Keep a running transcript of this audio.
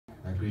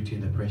greet you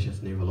in the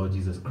precious name of Lord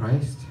Jesus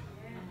Christ.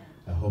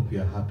 I hope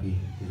you are happy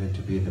even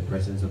to be in the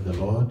presence of the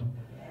Lord,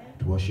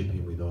 to worship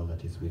Him with all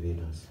that is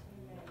within us.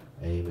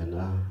 Amen.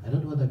 I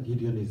don't know whether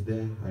Gideon is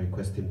there. I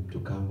request him to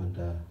come and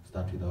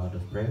start with a word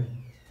of prayer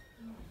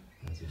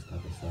as we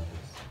start the service.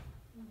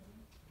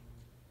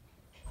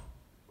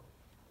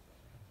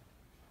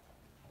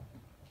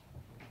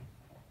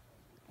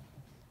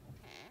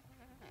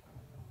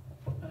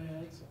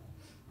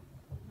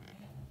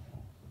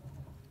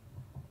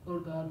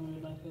 Lord God, we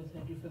would like to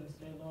thank you for this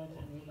day, Lord,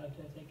 and we would like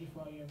to thank you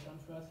for all you have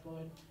done for us,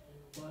 Lord.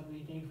 Lord,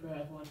 we thank you for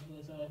everyone who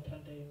is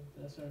attending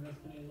the service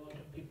today, Lord,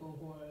 and people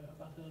who are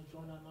about to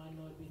join online,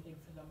 Lord. We thank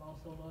you for them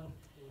also, Lord.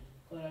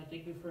 Lord, I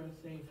thank you for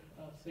safe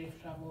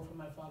travel for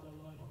my father,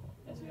 Lord,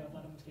 as we have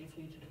led him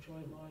safely to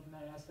Detroit, Lord, and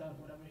I ask that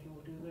whatever he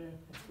will do there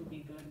will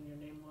be good in your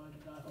name, Lord.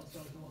 And God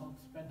also will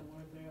help spread the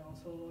word there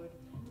also, Lord,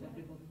 that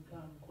people can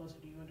come closer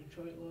to you in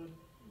Detroit, Lord.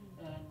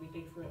 And we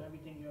thank you for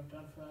everything you have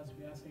done for us.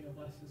 We ask that you'll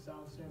bless the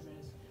sound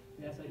service.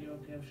 We ask that you'll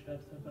give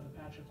strength to Brother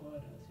Patrick,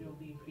 Lord, as you'll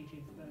be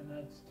preaching for the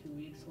next 2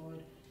 weeks, Lord.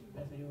 We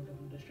ask that you'll give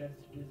him the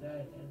strength to do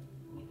that. And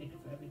we thank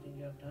you for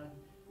everything you have done.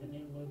 In the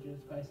name of Lord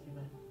Jesus Christ,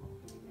 amen.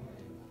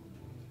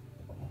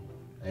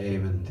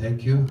 Amen.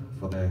 Thank you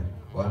for the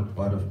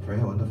word of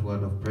prayer, wonderful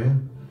word of prayer.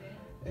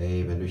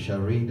 Amen. We shall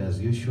read as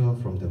usual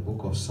from the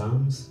book of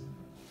Psalms.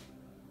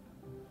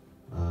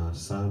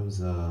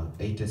 Psalms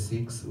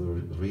 86, we'll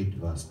read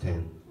verse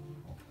 10.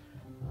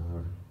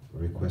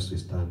 Request we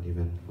stand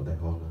even for the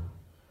honor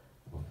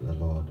of the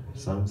Lord.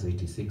 Psalms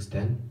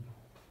 86:10.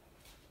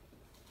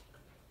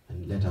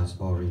 And let us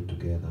all read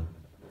together.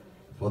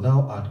 For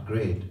thou art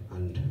great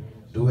and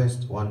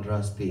doest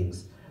wondrous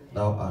things.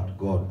 Thou art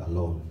God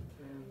alone.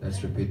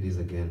 Let's repeat this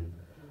again.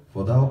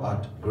 For thou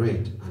art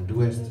great and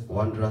doest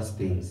wondrous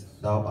things.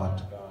 Thou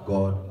art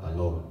God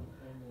alone.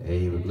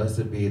 Amen.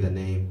 Blessed be the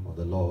name of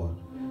the Lord.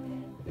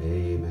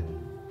 Amen.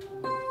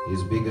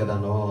 He's bigger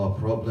than all our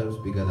problems,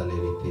 bigger than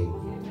anything.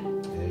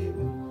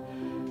 Amen.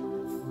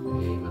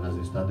 Amen. As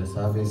we start the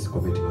service,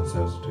 committing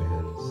ourselves to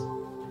hands.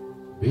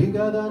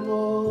 Bigger than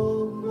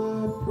all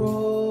my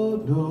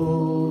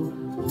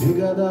problems,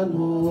 bigger than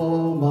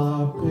all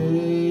my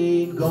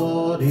pain.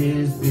 God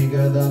is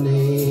bigger than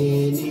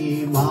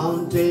any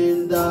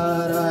mountain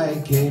that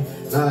I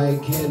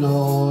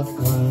cannot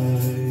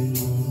climb.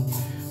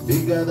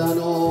 Bigger than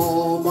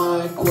all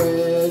my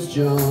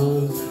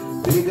questions,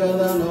 bigger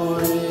than all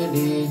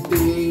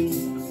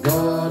anything.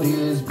 God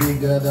is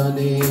bigger than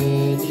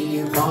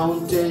any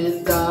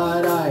mountain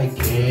that I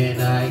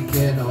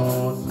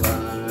cannot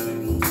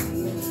climb.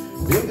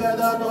 Bigger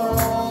than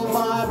all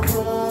my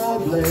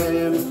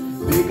problems,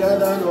 bigger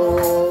than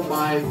all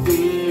my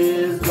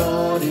fears.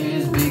 God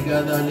is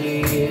bigger than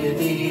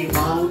any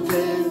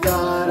mountain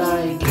that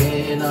I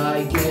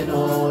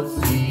cannot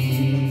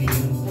see.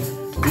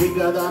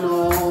 Bigger than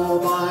all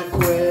my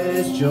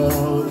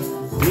questions,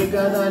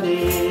 bigger than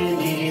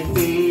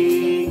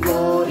anything.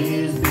 God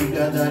is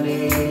bigger than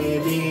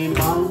any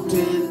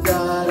mountain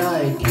that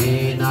I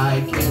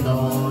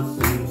cannot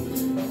see.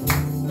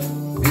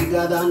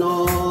 Bigger than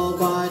all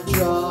my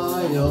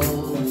trials,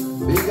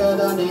 bigger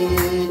than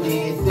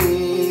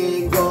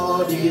anything.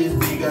 God is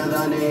bigger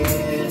than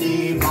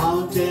any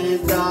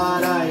mountain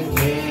that I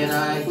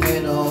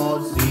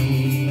cannot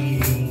see.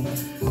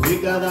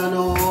 Bigger than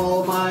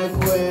all my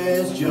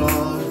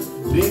questions,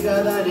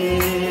 bigger than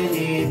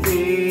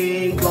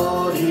anything.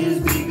 God is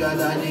bigger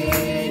than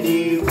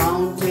any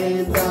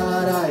mountain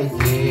that I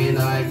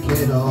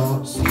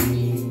cannot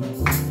see.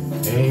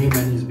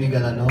 Amen. He's bigger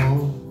than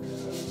all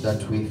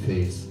that we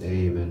face.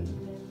 Amen.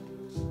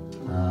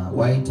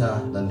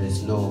 Whiter than the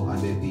snow I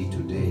may be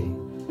today.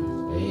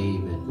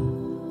 Amen.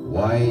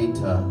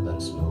 Whiter than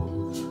snow.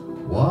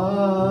 Whiter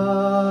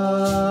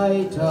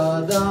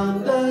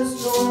than the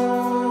snow.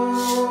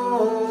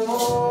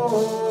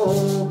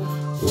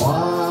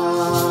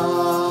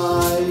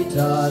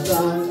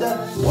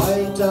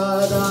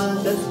 Whiter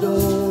than the snow.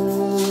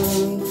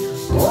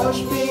 Wash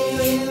me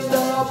in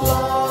the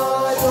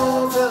blood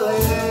of the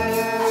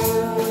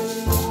Lamb,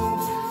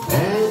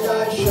 and I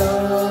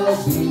shall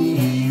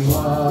be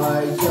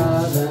whiter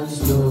than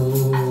snow.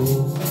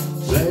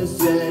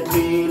 Blessed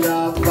be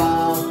the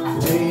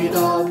fountain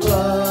of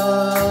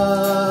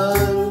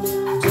blood,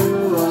 to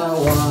a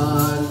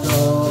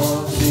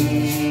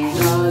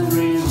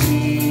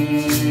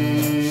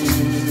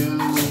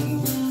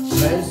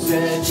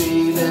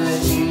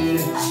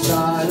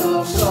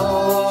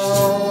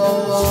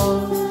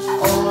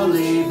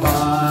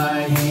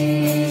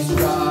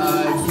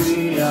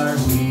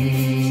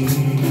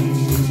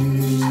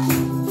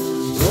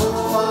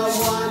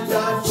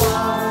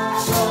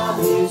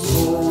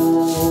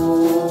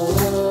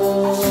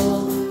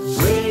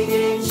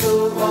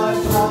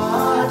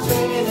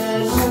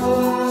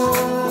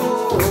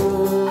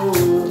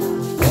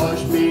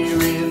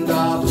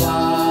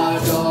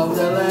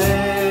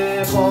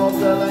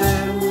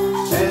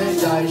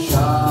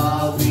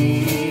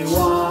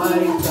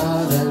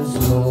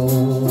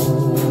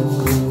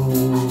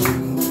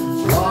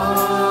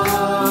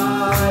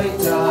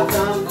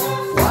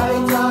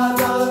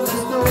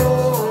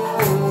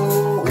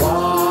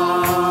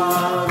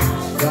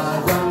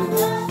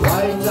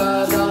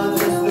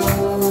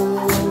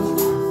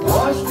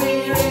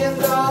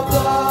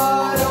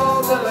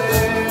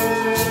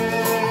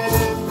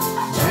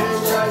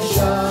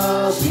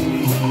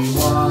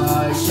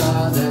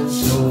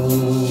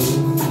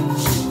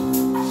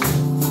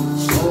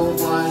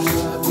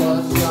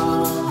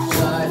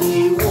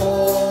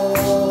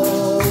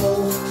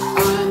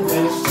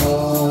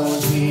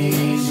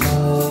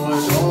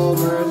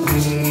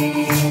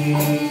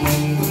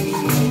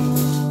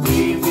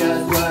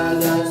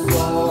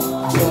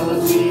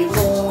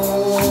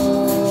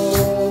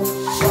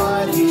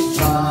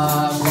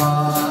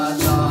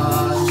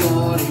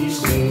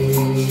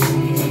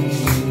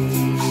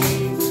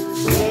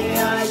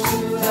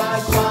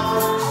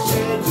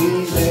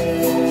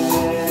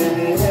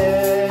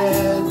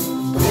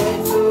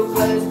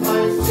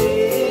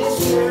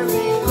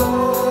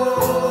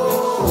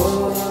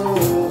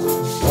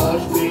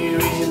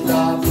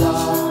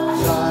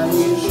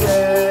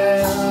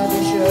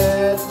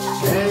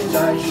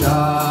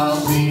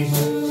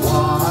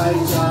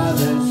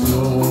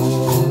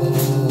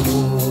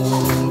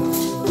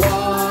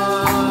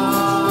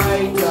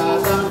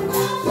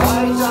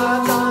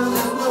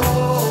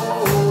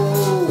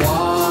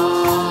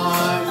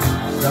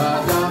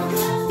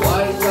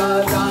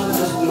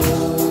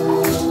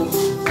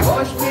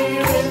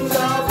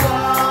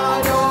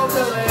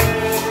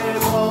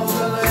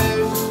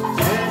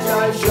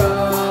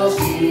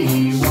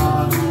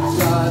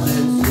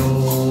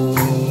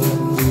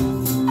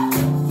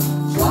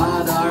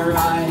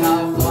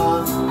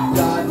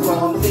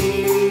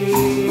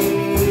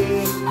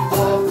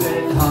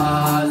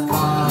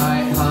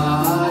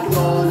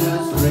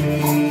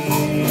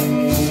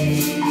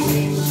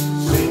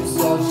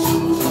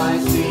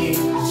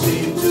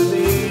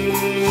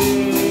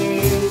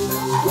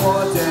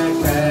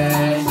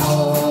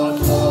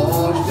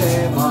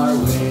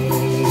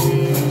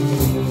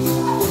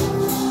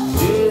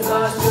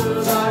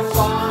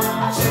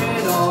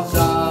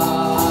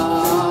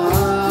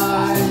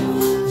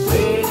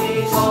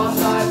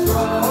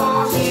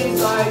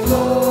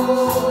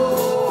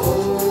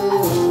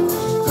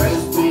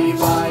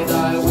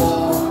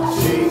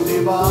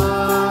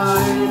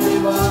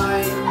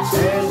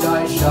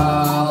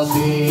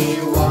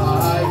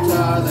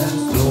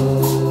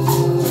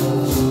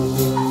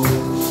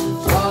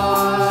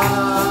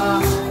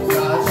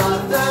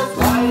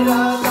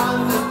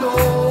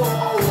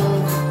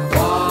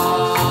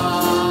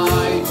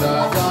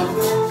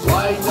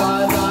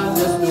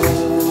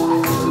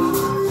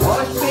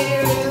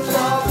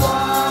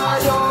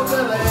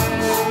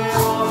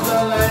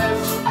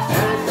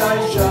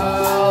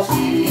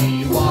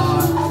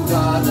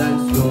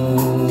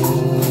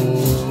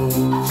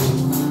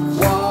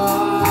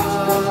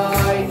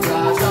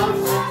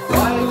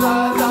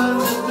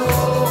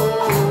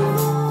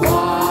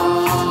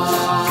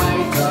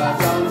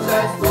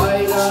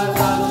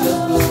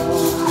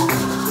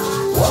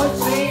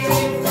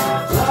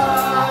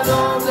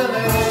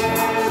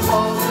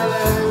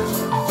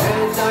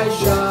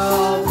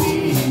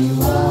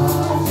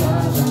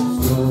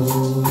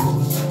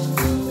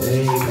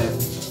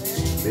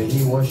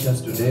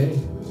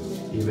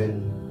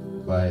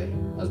even by,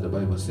 as the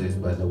Bible says,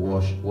 by the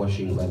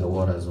washing by the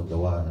waters of the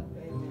word.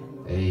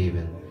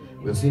 Amen.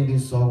 We'll sing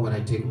this song, When I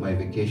Take My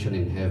Vacation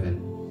in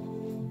Heaven.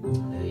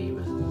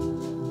 Amen.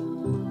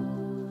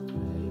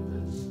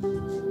 Amen.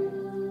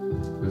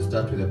 We'll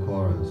start with the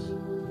chorus.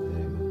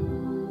 Amen.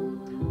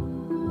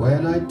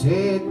 When I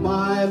take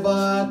my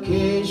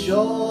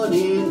vacation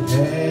in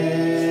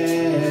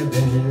heaven,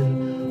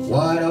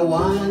 what a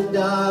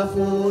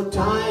wonderful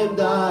time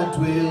that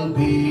will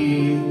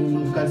be.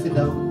 You can sit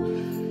down.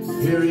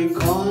 Hearing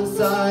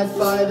concerts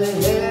by the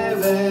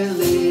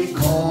heavenly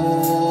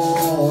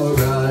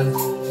chorus,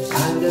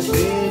 and the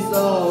face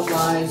of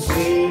my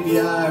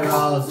Savior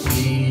I'll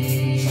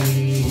see.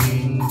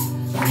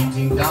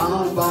 Sitting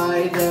down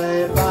by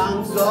the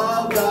banks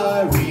of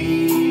the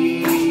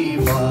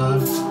river,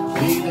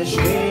 in the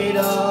shade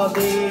of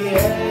the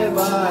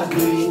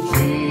evergreen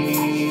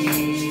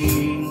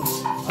tree,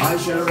 I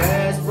shall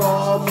rest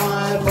from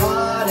my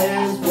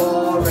burdens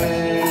forever.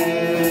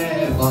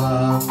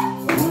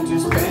 Would you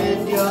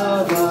spend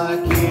your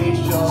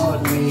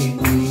vacation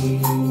with me?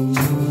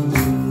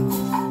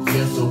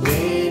 Yes, so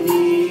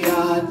many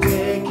are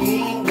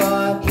taking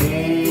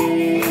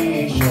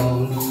vacation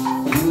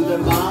to the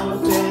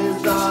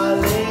mountains, the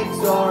lakes,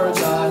 or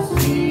the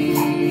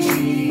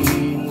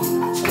sea,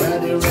 where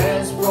they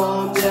rest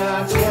from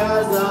their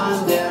cares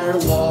and their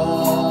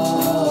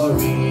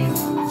worries.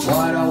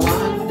 What a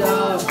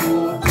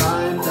wonderful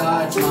time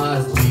that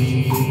must be.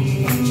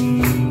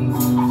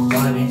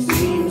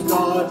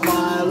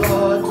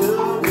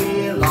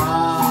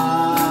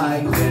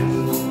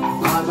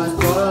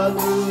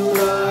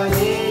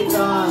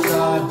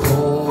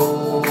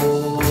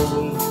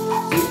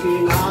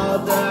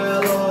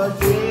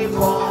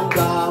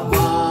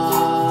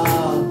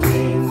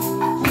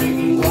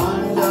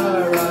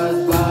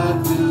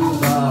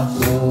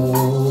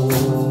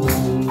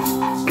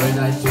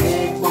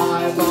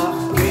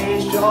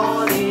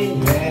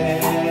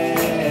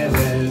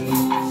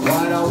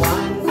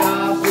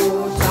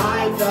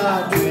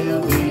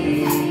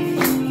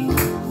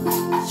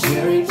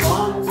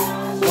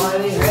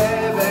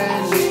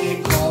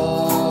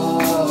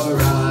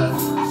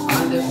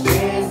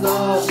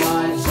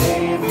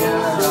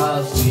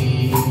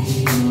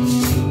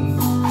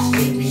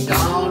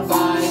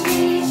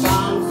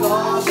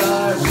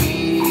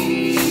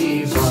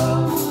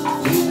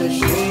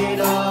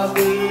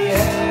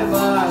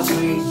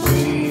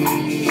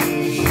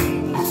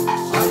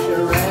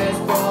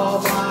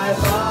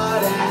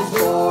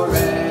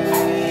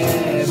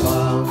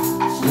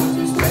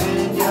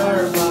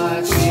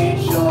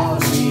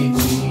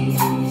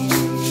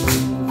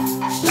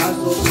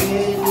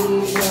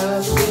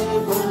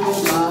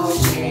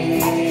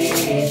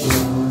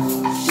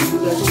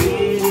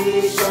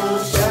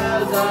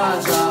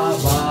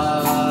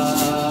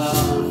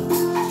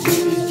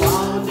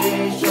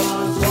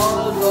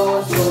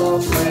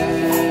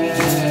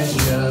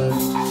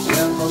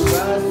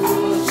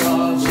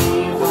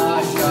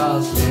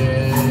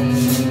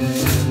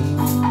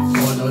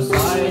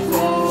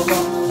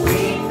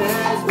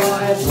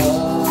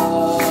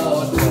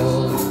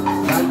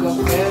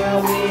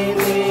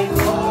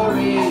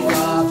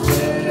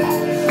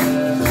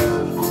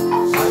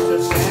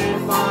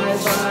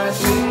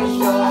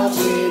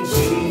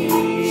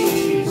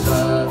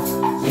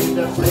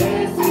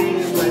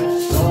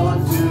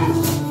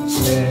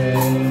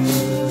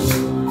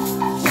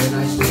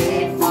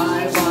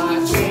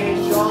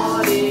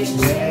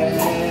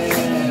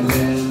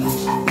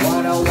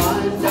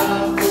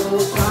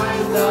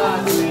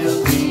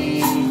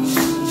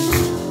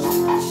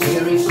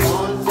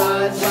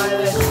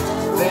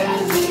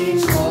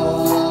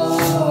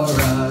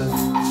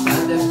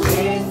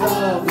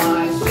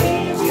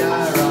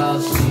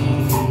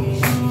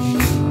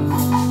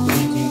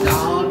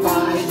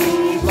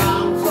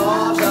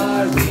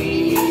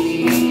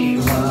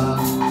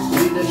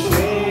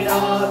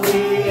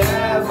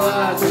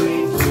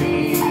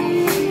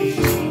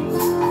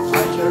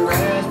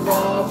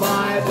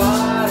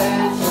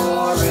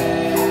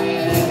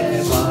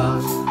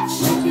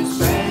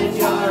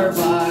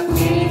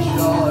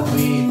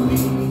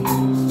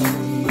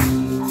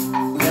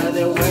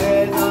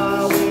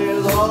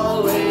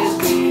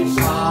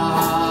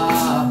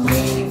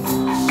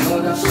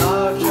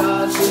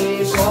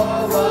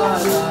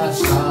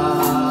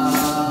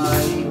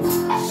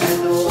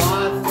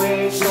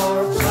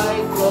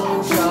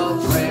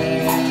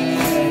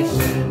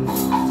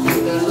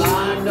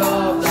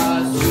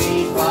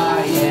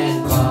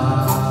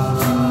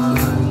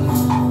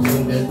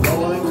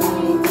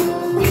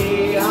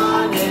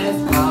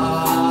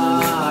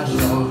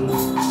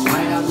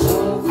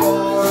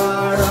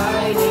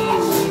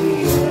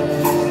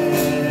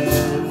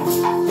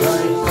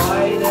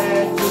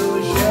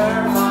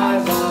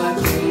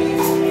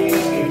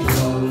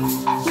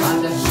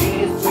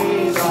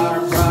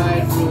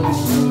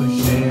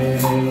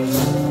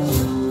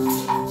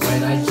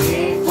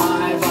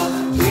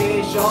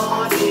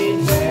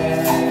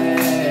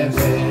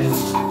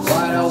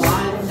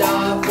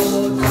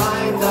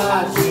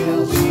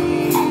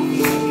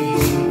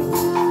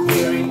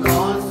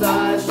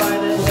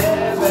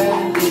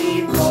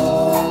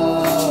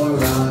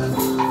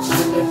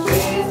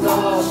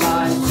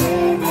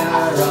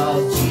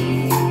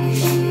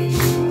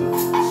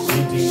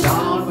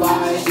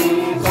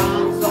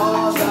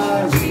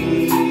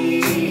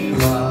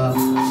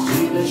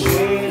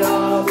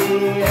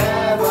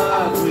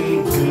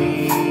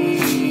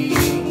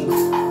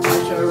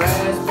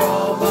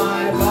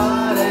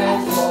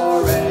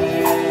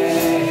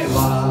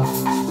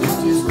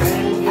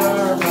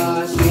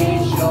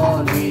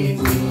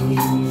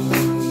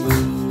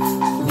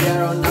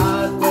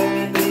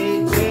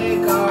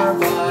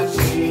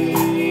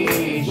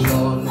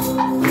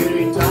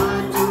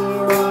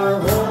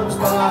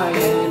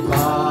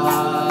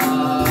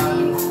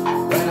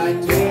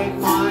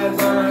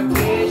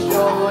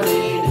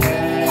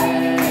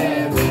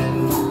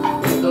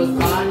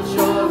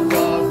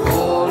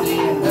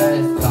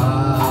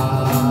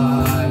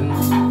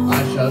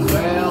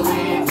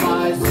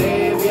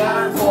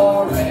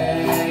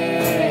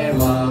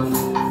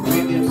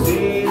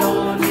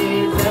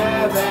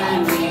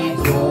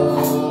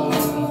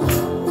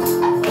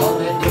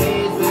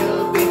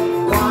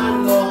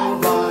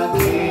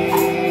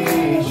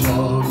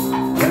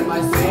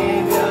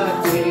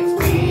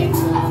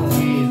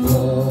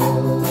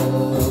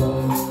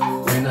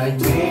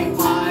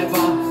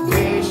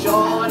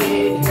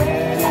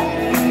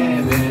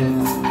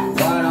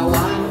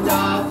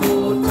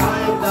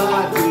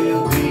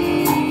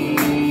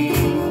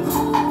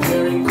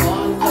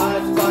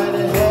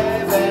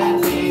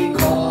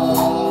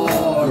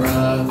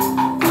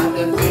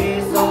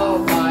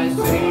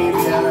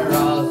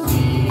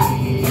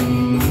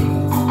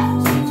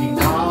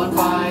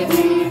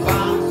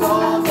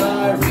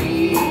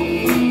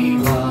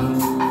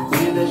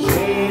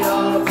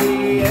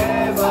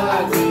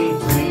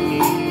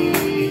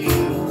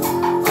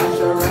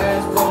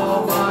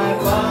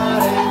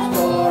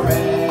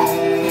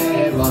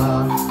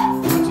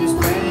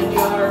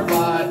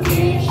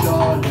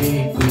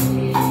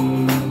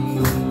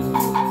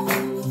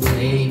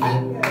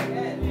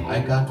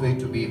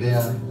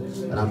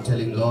 And I'm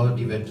telling Lord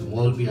even to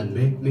mold me and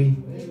make me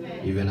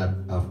even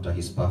after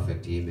his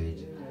perfect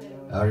image.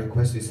 I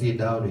request you sit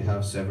down. We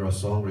have several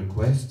song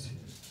requests.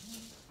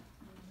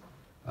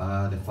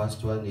 The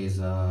first one is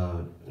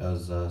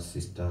as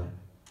sister.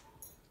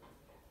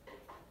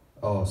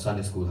 Oh,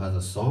 Sunday school has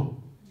a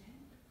song.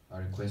 I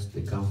request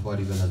they come forward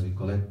even as we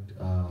collect.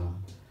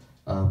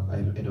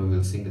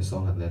 We'll sing the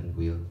song and then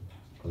we'll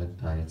collect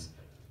tithes.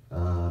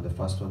 The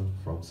first one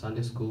from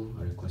Sunday school,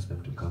 I request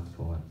them to come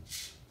forward.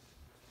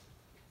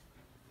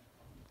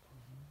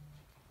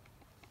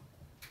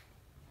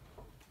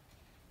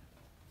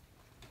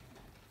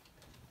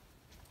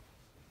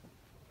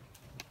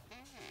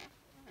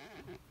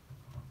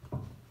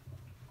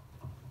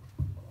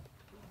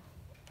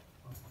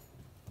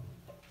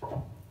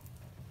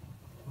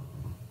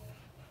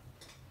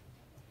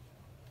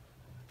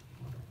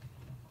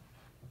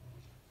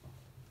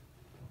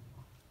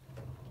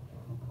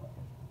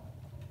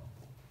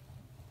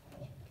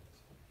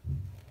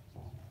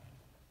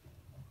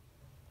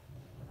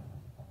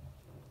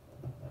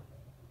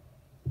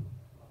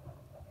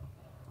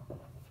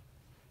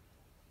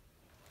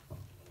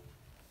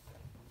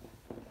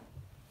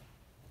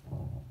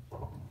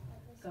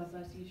 God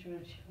bless you,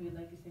 church. We'd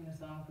like to sing a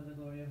song for the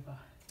glory of God.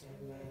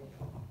 Amen.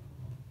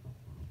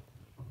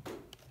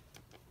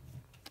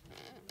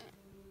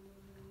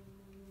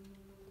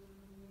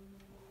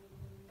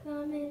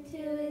 Come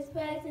into his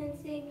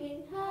presence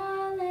singing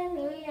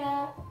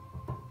hallelujah,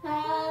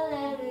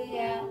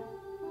 hallelujah,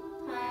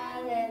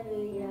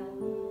 hallelujah.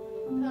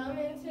 Come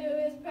into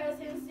his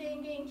presence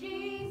singing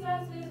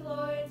Jesus is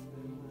Lord,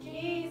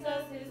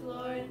 Jesus is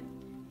Lord,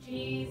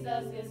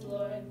 Jesus is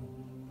Lord.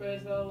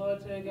 Praise the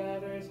Lord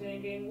together,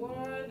 singing,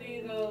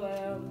 worthy the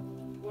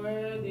Lamb,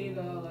 worthy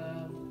the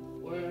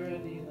Lamb,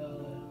 worthy the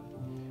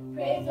Lamb.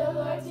 Praise the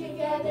Lord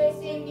together,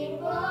 singing,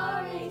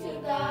 glory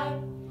to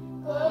God,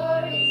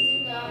 glory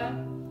to God,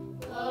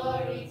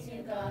 glory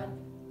to God.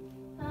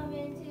 Come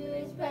into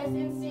his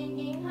presence,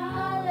 singing,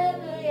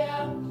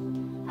 hallelujah,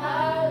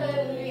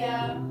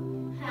 hallelujah,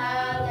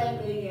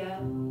 hallelujah.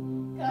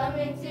 Come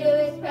into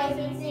his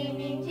presence,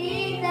 singing,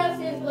 Jesus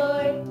is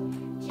Lord,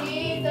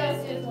 Jesus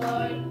is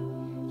Lord,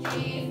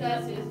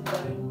 Jesus is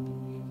Lord.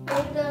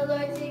 Praise the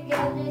Lord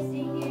together,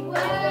 singing,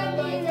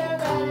 worthy the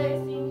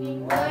Lamb,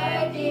 singing,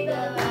 worthy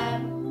the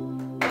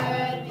Lamb,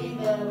 worthy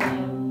the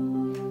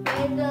Lamb.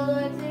 Praise the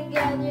Lord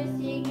together,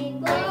 singing,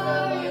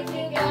 glory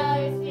to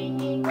God,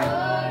 singing,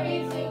 glory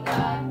to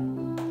God,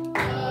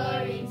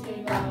 glory to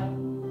God.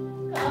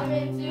 Come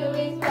into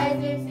his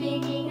presence,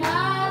 singing,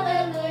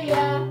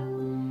 hallelujah,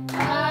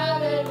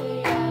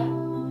 hallelujah,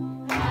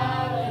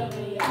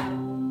 hallelujah.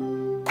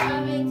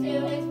 Come into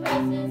his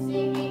presence,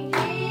 singing,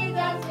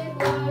 Jesus is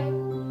Lord,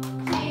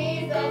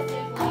 Jesus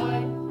is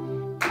Lord,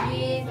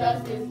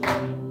 Jesus is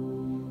Lord.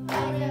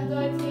 Come and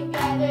Lord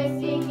together,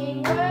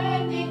 singing,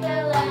 worthy the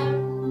Lamb,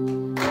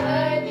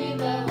 worthy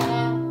the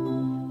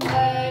Lamb,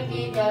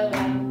 worthy the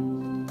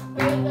Lamb.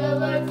 Praise the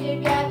Lord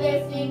together,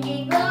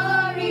 singing,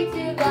 glory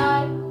to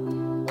God,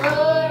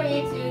 glory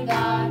to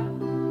God,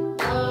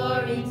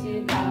 glory to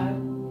God,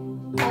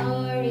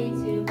 glory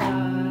to God.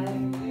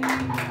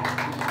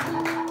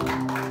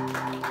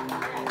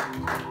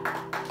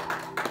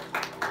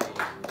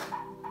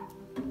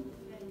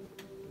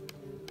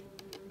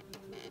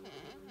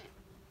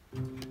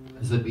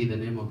 Blessed be the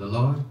name of the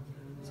Lord.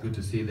 It's good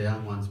to see the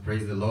young ones.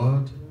 Praise the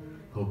Lord.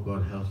 Hope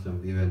God helps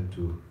them even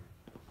to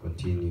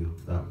continue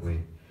that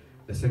way.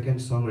 The second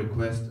song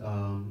request,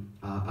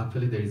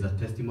 actually there is a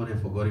testimony. I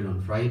forgot it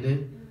on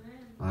Friday.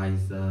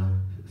 Is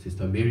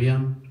Sister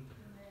Miriam.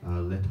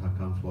 Let her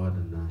come forward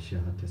and share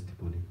her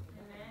testimony.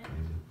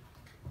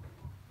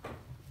 Amen.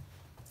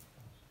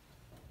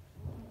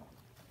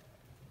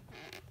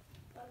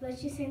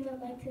 But you sing,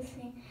 I'd like to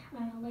sing.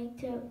 I'd like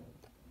to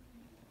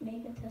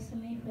make a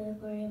testimony for the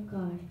glory of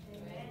God.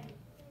 Amen.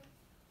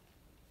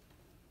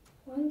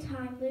 One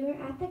time we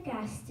were at the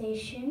gas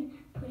station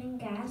putting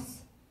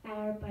gas at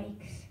our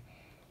bikes.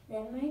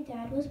 Then my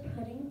dad was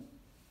putting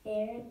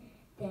air.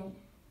 Then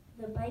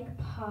the bike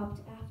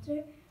popped.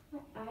 After my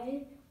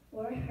eyes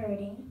were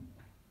hurting,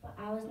 but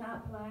I was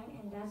not blind,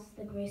 and that's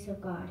the grace of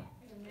God.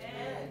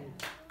 Amen.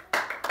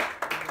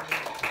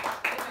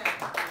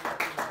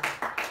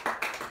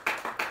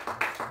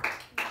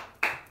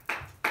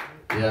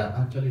 Yeah,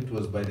 actually it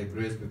was by the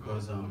grace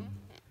because,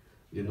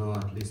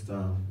 at least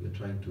we're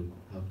trying to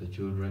help the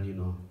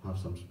children, have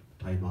some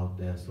time out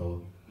there.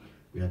 So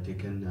we had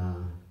taken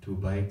 2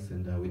 bikes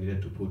and we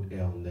needed to put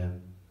air on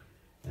them.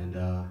 And,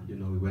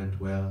 we went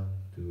well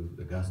to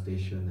the gas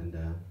station and,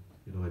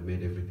 I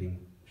made everything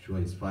sure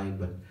it's fine.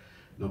 But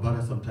no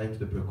matter sometimes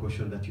the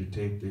precaution that you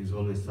take, there's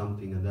always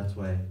something, and that's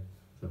why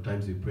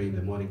sometimes we pray in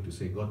the morning to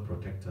say, God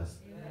protect us.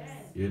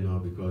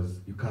 Yes. Because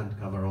you can't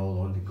cover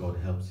all, only God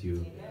helps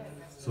you. Yes.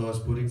 So I was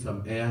putting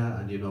some air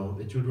and,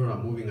 the children are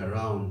moving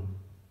around.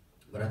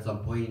 But at some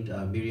point,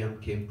 Miriam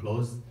came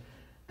close.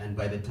 And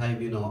by the time,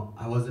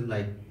 I wasn't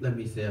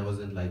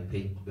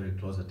paying very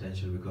close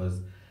attention,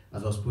 because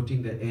as I was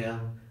putting the air,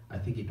 I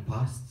think it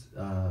passed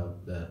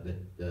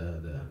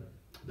the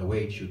the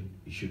way it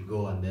should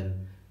go, and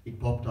then it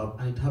popped up,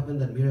 and it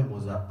happened that Miriam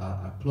was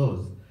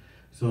closed.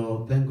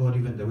 So thank God,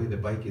 even the way the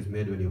bike is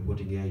made when you're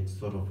putting air, it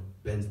sort of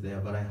bends there.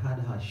 But I heard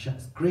her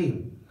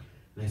scream,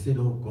 and I said,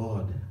 "Oh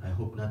God, I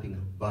hope nothing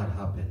bad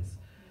happens."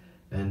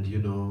 And you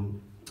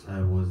know,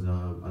 I was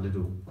a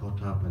little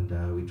caught up,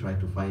 and we tried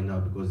to find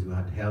out, because we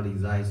had held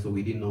his eyes, so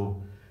we didn't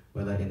know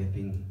whether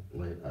anything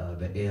like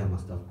the air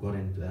must have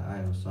gotten into the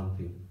eye or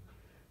something.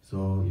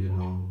 So you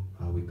know,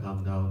 we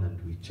calmed down and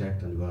we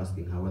checked, and we were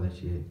asking her whether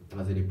she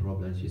has any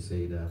problems. She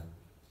said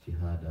she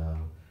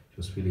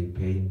was feeling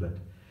pain, but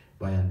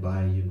by and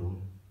by, you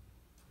know,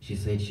 she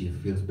said she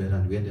feels better,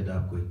 and we ended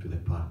up going to the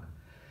park.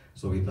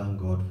 So we thank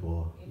God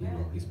for you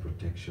know His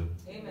protection.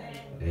 Amen.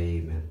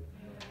 Amen.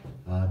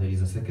 There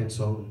is a second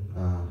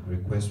song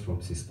request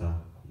from Sister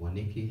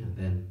Waniki, and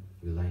then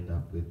we lined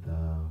up with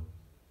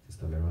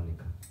Sister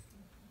Veronica.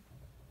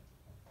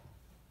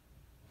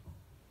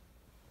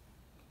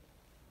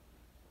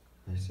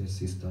 I say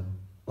Sister.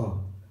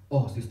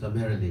 Oh, Sister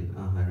Marilyn.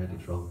 I read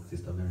it wrong.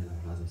 Sister Marilyn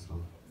has a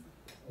song.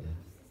 Yeah.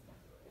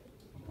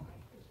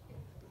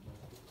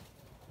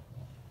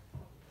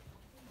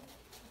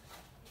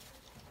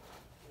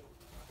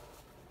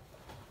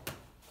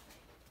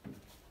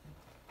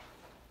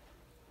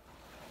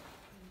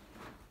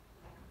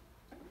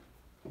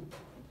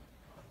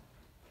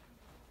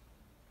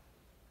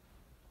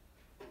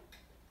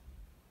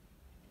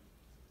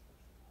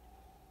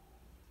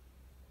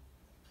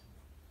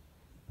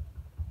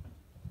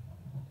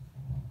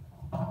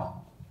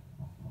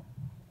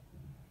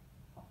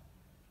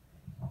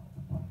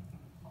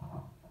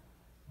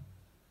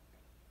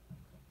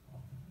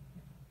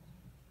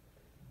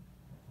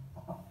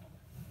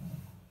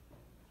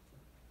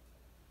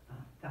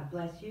 God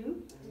bless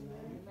you.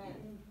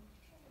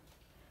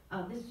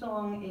 This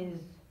song is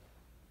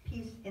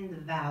Peace in the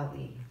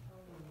Valley.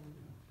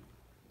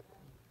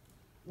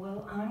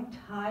 Well, I'm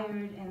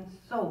tired and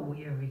so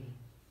weary,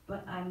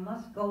 but I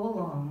must go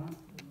along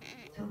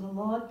till the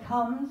Lord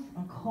comes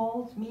and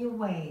calls me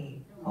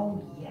away.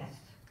 Oh, yes.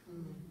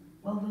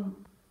 Well,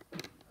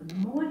 the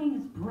morning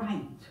is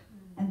bright,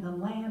 and the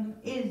Lamb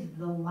is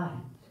the light,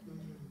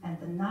 and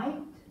the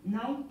night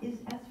is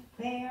as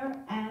fair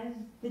as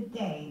the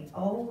day.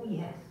 Oh,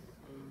 yes.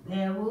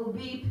 There will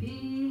be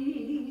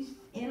peace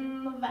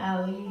in the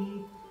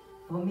valley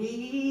for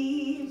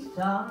me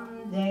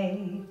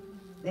someday.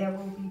 There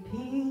will be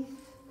peace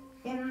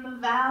in the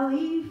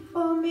valley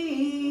for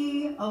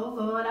me. Oh,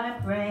 Lord, I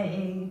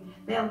pray.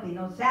 There'll be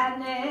no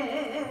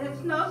sadness,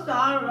 no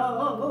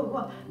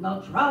sorrow,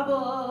 no trouble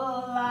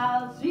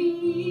I'll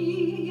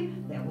see.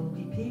 There will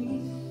be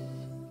peace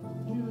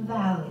in the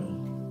valley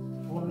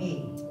for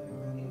me.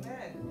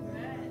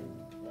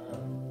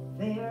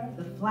 There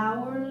the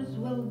flowers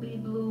will be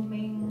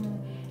blooming,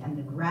 and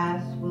the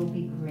grass will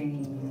be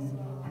green,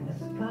 and the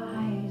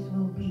skies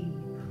will be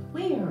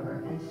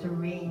clear and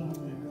serene.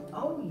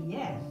 Oh,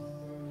 yes.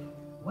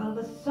 Well,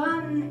 the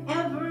sun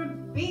ever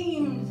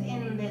beams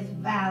in this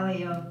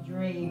valley of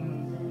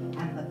dreams,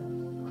 and the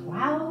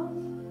clouds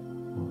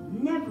will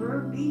never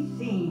be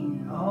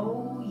seen.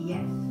 Oh,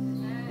 yes.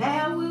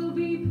 There will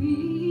be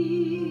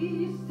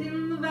peace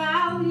in the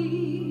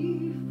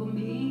valley for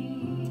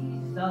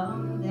me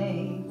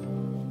someday.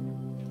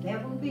 There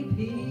will be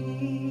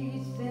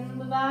peace in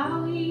the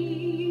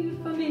valley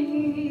for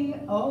me.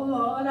 Oh,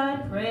 Lord, I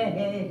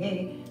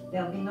pray.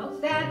 There'll be no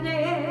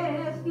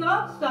sadness,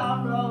 no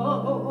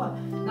sorrow,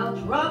 no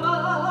trouble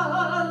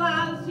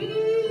I'll see.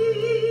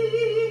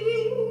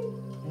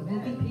 There will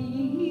be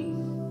peace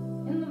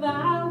in the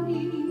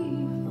valley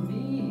for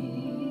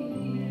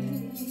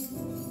me.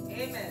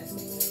 Amen.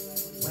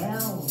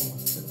 Well,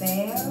 the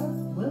bear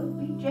will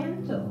be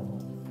gentle,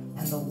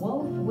 and the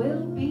wolf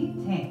will be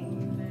tame.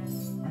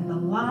 And the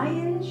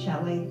lion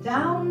shall lay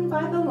down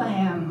by the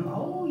lamb.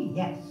 Oh,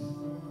 yes.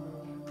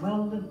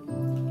 Well, the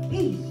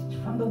beast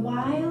from the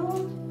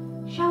wild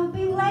shall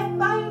be led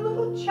by a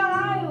little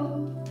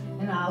child.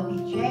 And I'll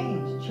be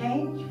changed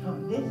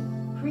from this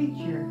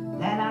creature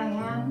that I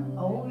am.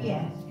 Oh,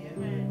 yes.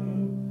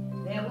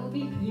 There will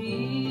be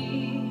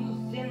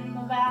peace in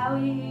the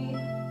valley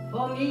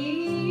for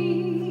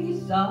me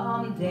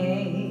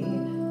someday.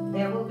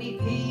 There will be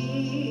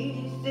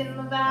peace in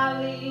the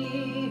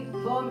valley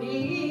for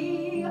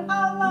me. Oh,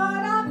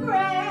 Lord, I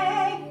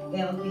pray.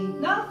 There'll be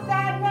no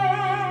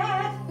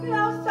sadness,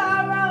 no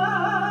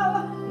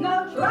sorrow,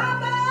 no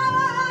trouble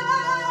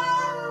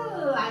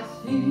I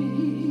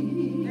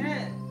see.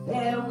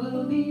 There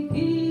will be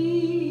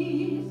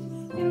peace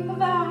in the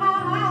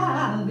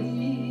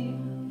valley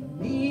for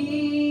me.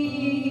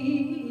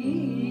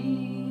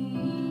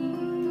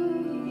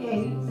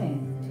 Amen.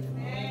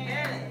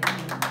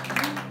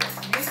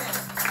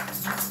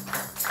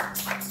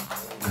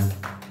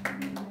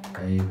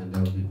 Amen.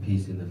 There will be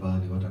peace in the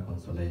valley. What a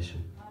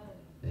consolation.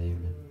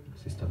 Amen.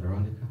 Sister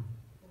Veronica.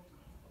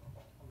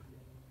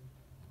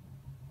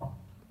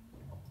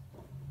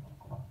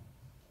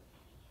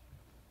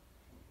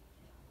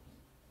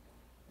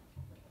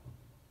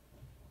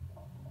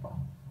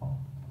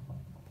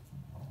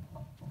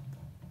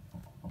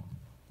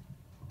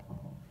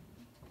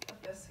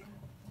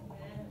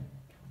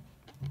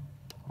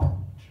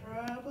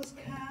 troubles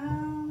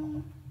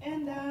come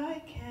and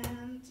I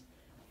can't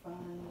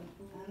find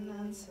an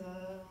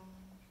answer.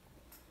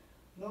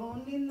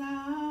 Lonely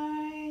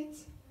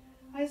nights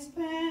I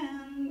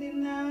spend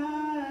in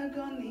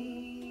agony.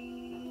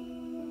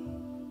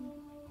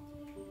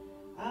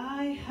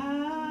 I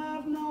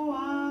have no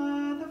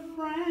other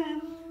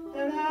friend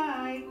that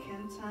I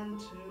can turn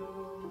to.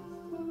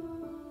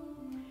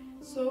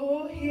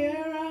 So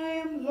here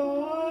I am,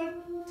 Lord,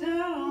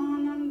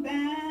 down on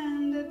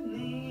bended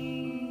knees.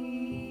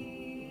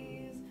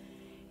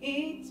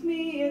 It's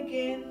me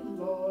again,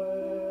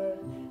 Lord.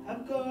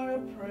 I've got a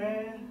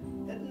prayer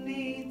that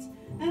needs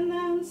an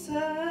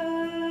answer.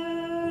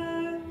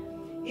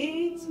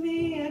 It's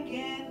me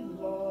again,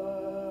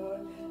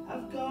 Lord.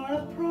 I've got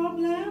a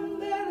problem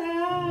that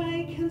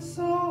I can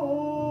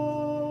solve.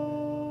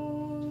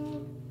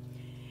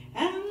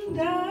 And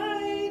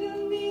I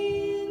don't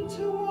mean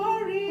to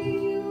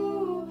worry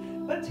you,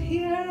 but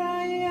here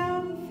I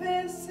am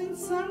facing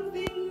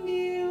something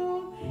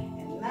new,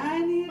 and I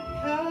need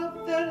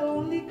help that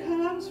only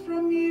comes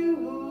from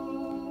you.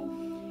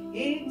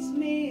 It's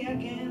me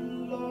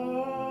again,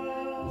 Lord.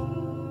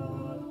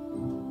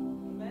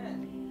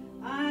 Amen.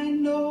 I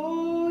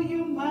know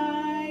you're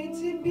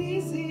mighty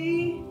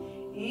busy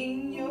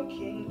in your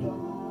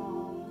kingdom,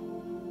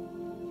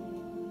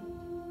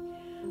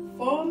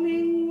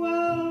 forming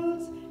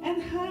worlds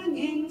and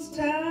hanging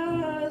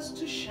stars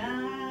to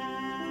shine.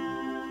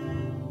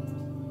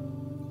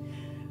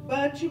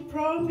 But you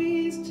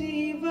promised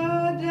if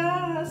I'd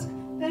ask,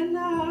 then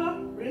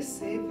I'll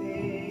receive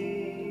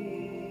it.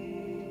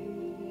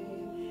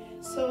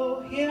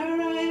 So here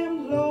I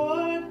am,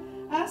 Lord,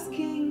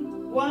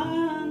 asking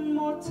one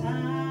more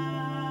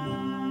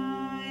time.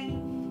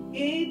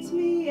 It's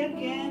me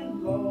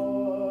again,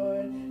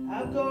 Lord.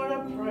 I've got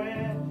a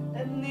prayer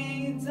that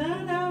needs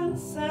an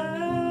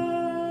answer.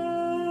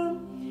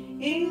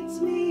 It's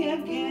me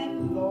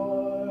again,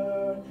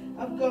 Lord.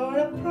 I've got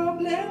a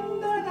problem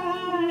that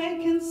I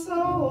can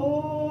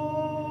solve.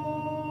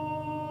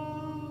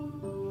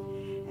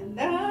 And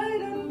I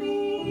don't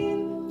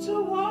mean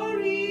to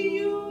worry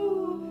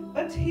you,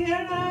 but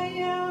here I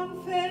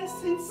am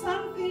facing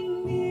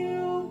something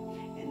new,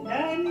 and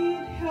I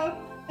need help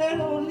that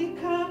only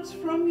comes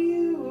from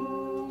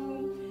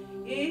you.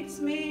 It's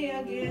me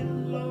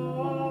again,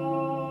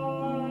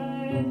 Lord.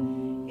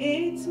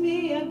 It's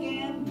me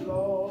again,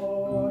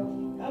 Lord.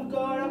 I've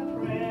got a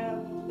prayer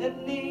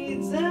that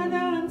needs an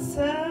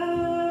answer.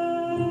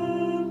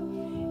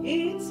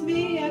 It's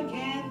me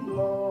again,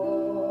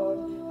 Lord.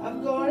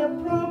 I've got a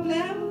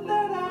problem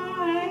that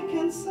I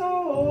can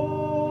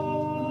solve.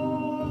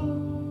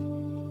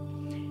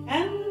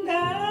 And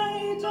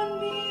I don't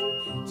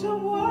mean to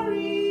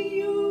worry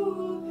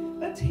you,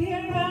 but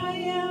here I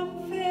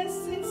am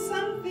facing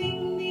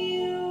something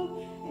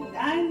new, and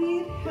I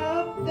need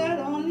help that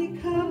only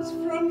comes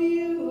from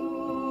you.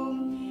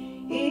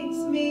 It's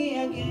me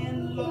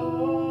again,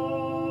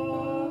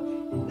 Lord.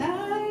 And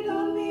I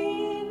don't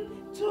mean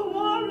to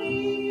worry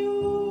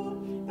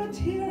you, but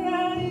here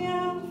I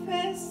am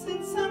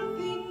facing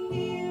something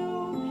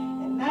new,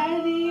 and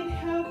I need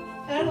help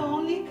that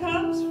only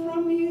comes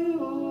from you.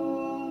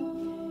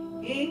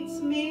 It's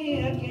me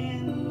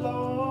again,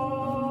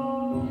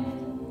 Lord.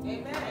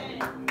 Amen.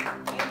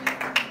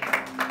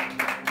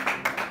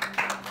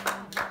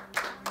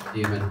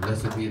 Amen.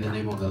 Blessed be the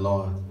name of the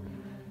Lord.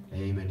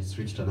 Amen. It's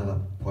reached another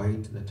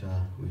point that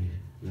we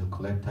will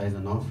collect tithes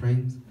and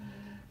offerings.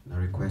 And I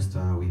request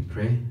we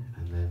pray,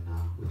 and then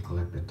we'll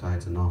collect the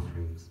tithes and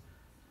offerings.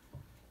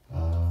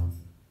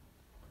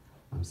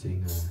 I'm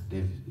seeing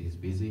Dave is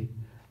busy.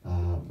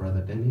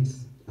 Brother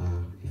Dennis,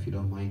 if you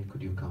don't mind,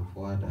 could you come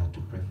forward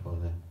to pray for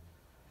the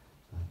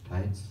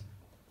tithes?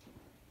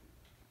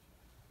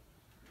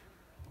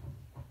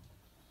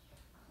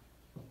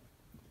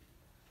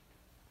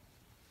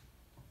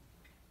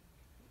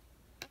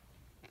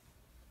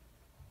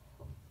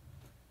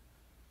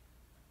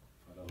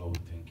 Father Lord,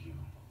 thank you.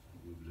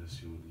 We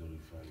bless you, we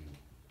glorify you.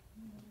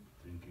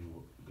 Thank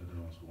you,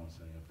 gathering us once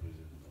in your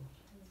presence, Lord.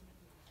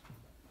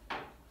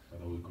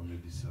 Father, we commit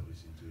this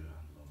service into your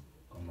hand, Lord.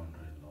 Come and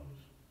reign, Lord.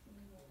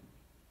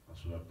 As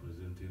we are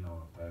presenting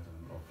our tithe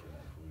and offering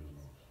before you,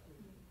 Lord.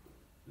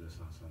 Bless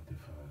and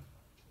sanctify.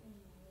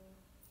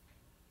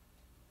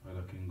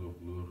 Father, King of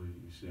glory,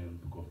 you say in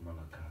the book of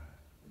Malachi,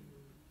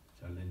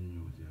 challenge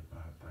you with your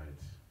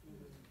tithes.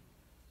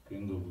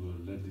 King of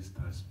glory, let this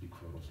tithe speak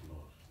for us,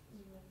 Lord.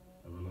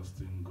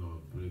 Everlasting God,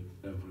 break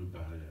every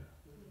barrier,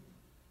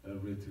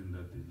 everything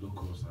that the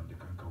locusts and the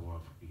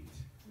cankerworm eat.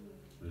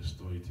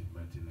 Restore it in the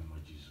mighty name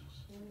of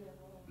Jesus.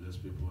 Bless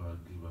people who are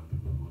given and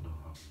people who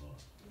don't have,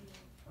 Lord.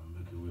 And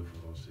make a way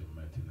for us in the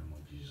mighty name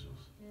of Jesus.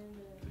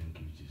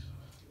 Thank you, Jesus.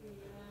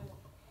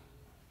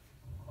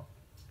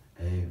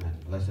 Amen.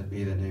 Blessed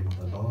be the name of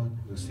the Lord.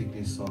 We'll sing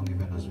this song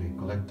even as we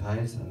collect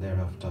tithes, and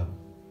thereafter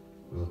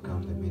will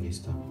come the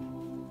minister.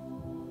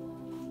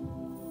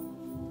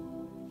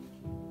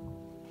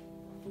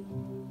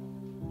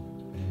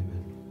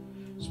 Amen.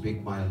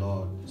 Speak, my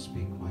Lord,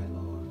 my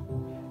Lord.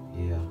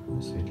 Hear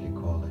the sweetly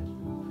calling.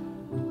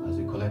 As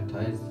we collect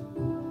tithes,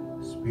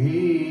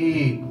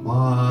 Speak,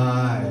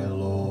 my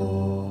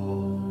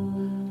Lord.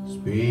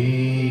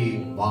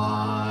 Speak,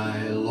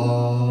 my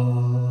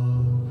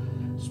Lord.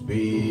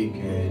 Speak,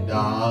 and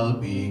I'll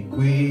be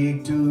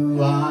quick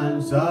to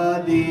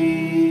answer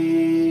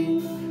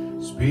thee.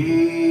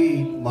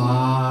 Speak,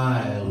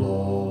 my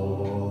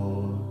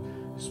Lord.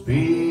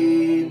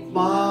 Speak,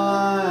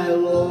 my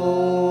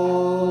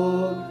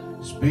Lord.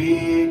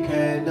 Speak,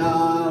 and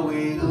I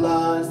will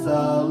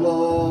answer,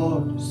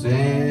 Lord,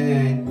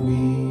 send me.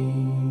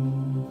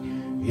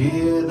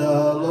 Hear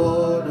the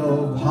Lord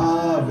of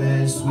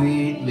harvest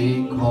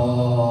sweetly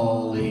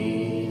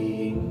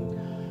calling.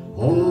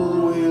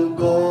 Who will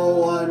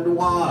go and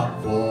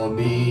work for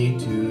me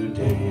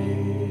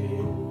today?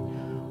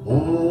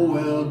 Who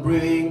will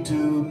bring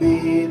to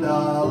me the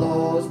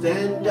lost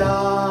and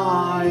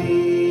dying?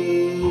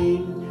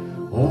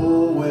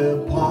 Who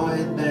will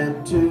point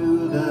them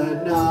to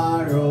the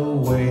narrow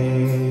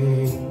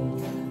way?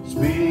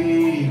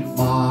 Speak,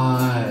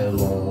 my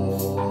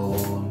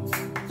Lord.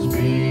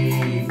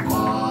 Speak,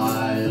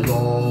 my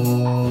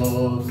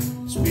Lord.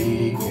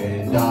 Speak,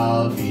 and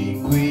I'll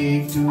be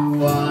quick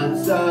to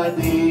answer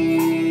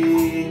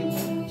thee.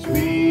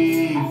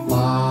 Speak,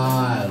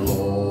 my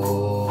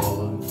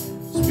Lord.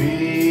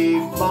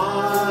 Speak,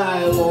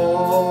 my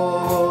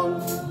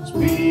Lord.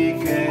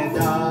 Speak, and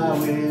I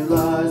will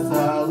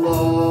answer,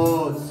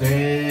 Lord,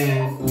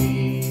 send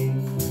me.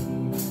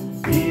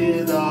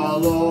 Hear the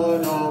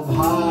Lord of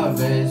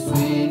harvest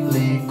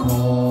sweetly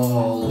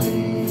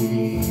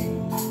calling.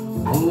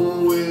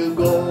 Who will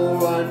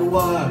go and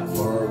work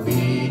for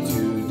me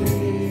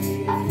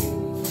today?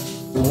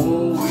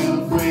 Who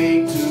will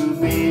bring to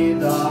me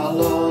the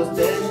lost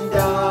and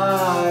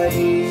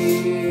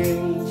dying?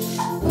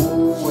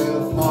 Who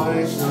will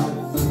point them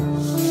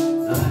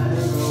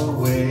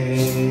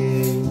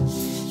away?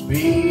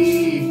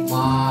 Speak,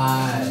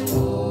 my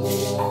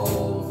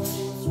Lord.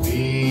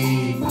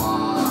 Speak,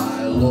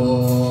 my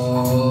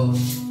Lord.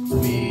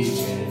 Speak,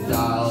 and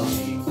I'll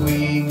be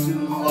quick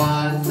to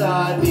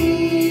answer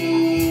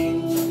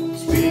thee.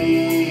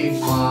 Speak,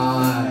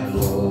 my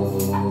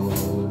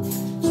Lord.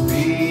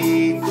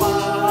 Speak,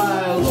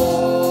 my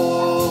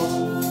Lord.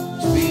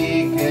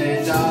 Speak,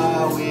 and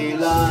I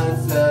will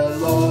answer,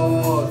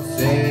 Lord,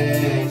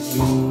 send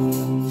you.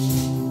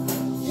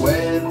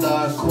 When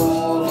the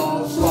coal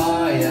of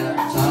fire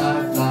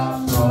touched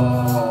the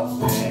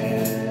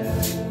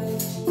prophet,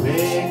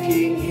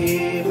 making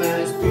him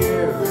as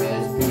pure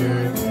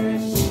can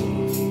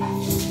be.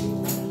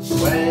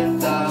 When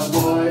the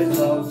voice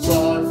of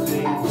God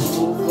sings,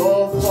 who go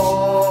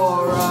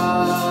for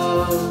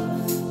us?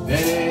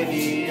 Then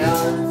he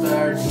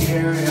answered,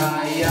 here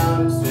I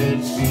am,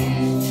 sent me.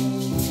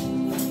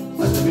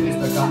 As the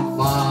minister comes,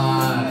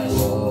 my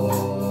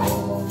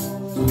Lord.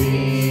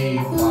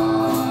 Speak,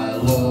 my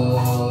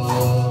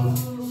Lord.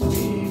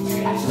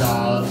 Speak, and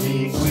I'll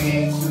be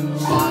quick